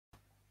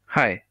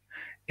Hi,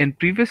 in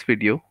previous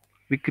video,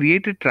 we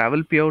created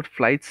travel payout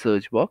flight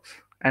search box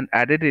and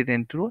added it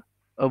into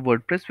a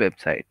WordPress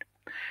website.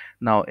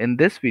 Now in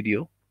this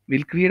video,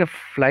 we'll create a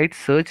flight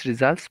search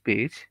results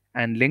page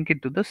and link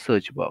it to the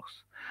search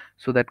box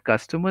so that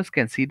customers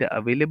can see the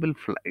available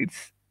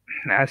flights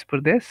as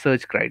per their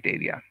search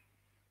criteria.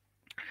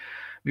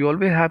 We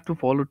always have to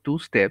follow two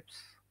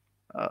steps.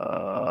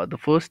 The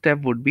first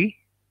step would be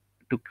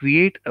to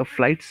create a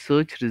flight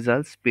search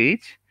results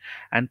page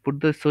and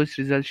put the search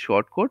results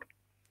shortcode.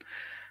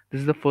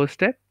 This is the first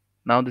step.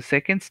 Now the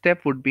second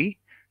step would be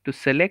to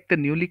select the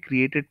newly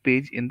created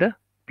page in the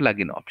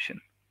plugin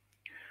option.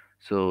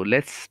 So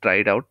let's try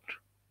it out.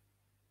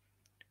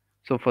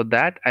 So for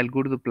that, I'll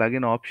go to the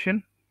plugin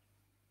option.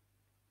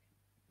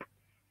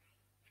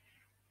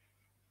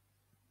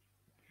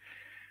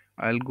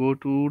 I'll go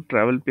to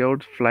Travel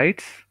Payouts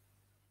Flights.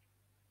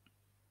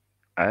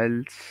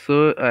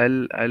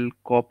 I'll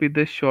copy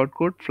this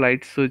shortcode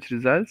flight search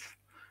results.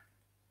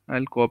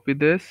 I'll copy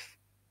this.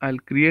 I'll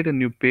create a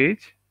new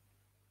page.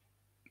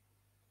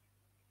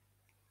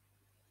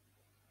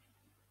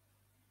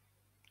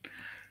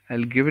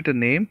 I'll give it a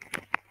name.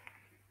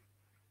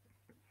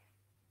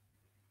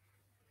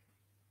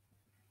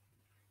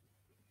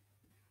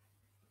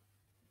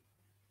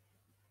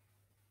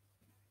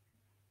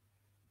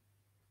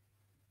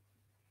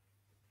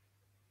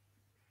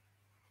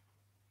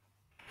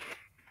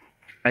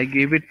 I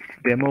gave it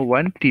demo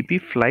 1 TP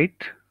flight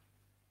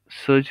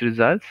search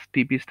results.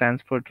 TP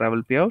stands for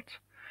travel payouts.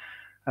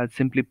 I'll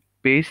simply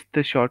paste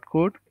the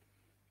shortcode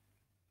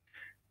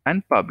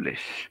and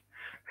publish.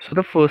 So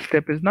the first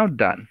step is now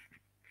done.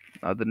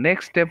 Now the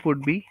next step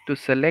would be to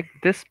select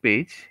this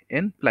page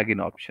in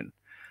plugin option.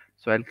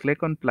 So I'll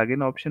click on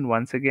plugin option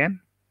once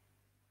again,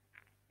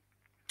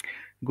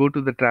 go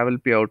to the travel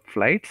payout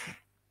flights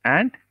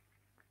and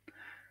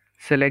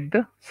select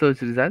the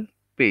search result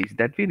page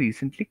that we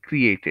recently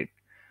created.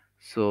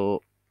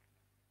 So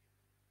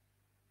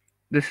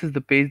this is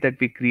the page that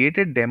we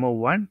created, demo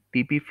 1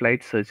 TP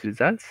flight search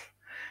results,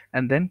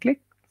 and then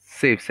click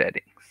save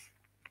settings.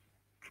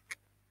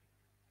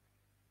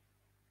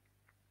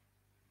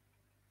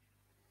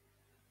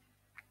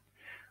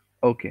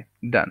 Okay,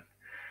 done.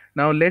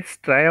 Now let's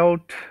try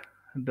out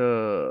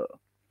the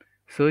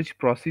search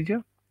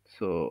procedure.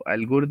 So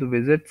I'll go to the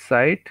visit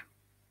site,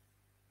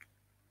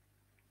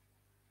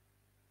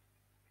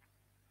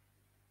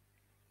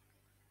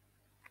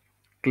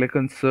 click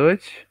on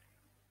search.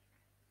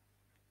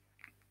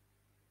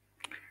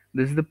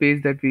 This is the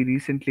page that we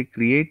recently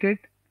created.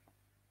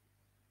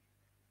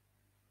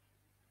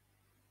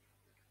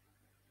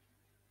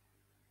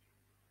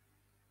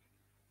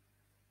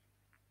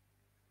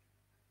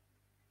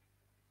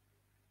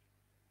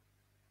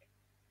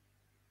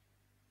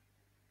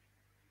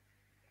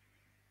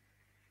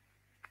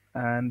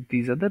 And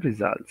these are the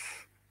results.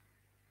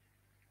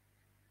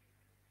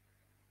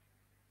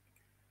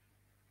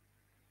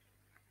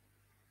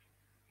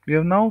 We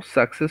have now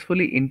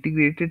successfully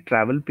integrated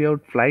travel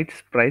payout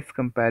flights price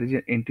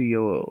comparison into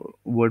your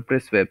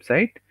WordPress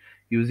website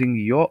using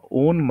your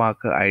own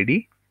marker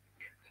ID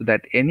so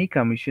that any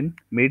commission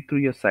made through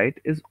your site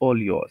is all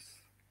yours.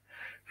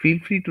 Feel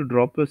free to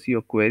drop us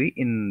your query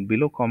in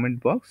below comment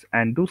box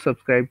and do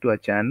subscribe to our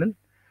channel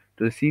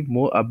to receive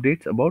more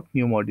updates about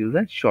new modules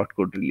and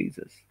shortcode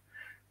releases.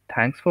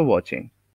 Thanks for watching.